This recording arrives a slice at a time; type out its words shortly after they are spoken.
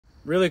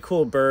Really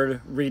cool bird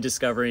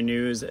rediscovery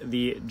news.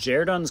 The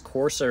Jerdon's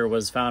courser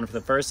was found for the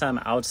first time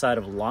outside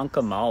of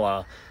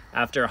Lankamalla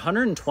after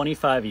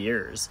 125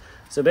 years.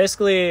 So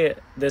basically,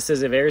 this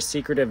is a very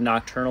secretive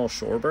nocturnal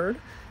shorebird,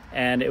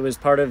 and it was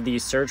part of the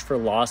search for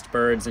lost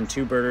birds, and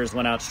two birders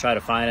went out to try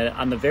to find it.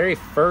 On the very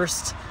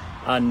first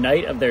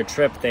night of their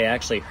trip, they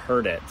actually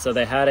heard it. So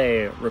they had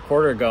a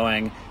recorder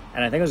going,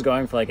 and I think it was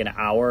going for like an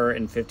hour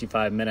and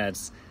 55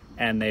 minutes,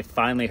 and they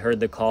finally heard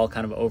the call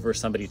kind of over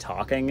somebody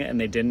talking, and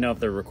they didn't know if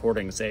their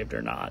recording saved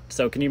or not.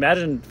 So can you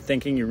imagine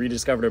thinking you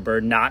rediscovered a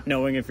bird not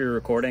knowing if your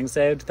recording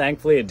saved?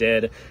 Thankfully it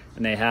did,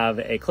 and they have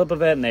a clip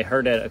of it, and they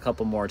heard it a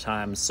couple more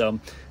times. So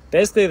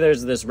basically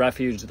there's this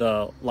refuge,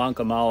 the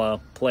Lankamalla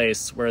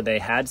place, where they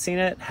had seen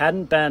it.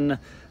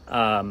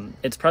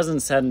 Its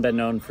presence hadn't been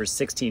known for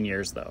 16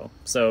 years though,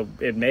 so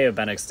it may have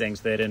been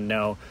extinct, they didn't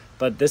know.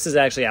 But this is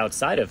actually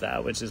outside of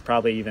that, which is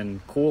probably even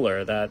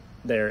cooler that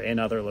they're in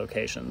other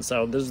locations.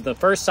 So this is the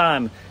first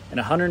time in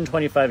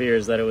 125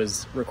 years that it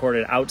was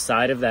recorded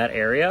outside of that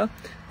area.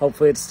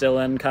 Hopefully it's still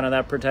in kind of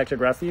that protected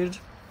refuge.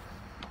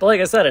 But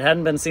like I said, it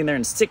hadn't been seen there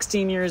in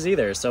 16 years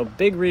either. So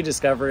big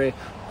rediscovery.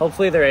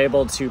 Hopefully they're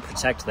able to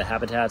protect the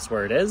habitats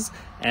where it is.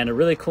 And a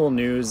really cool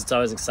news. It's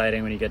always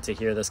exciting when you get to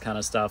hear this kind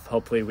of stuff.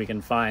 Hopefully we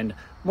can find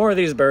more of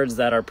these birds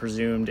that are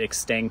presumed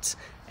extinct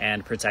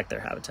and protect their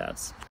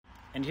habitats.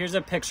 And here's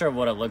a picture of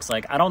what it looks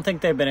like. I don't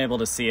think they've been able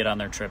to see it on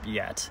their trip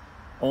yet.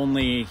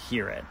 Only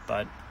hear it.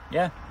 But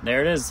yeah,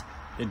 there it is.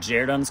 The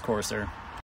Jerdon's courser.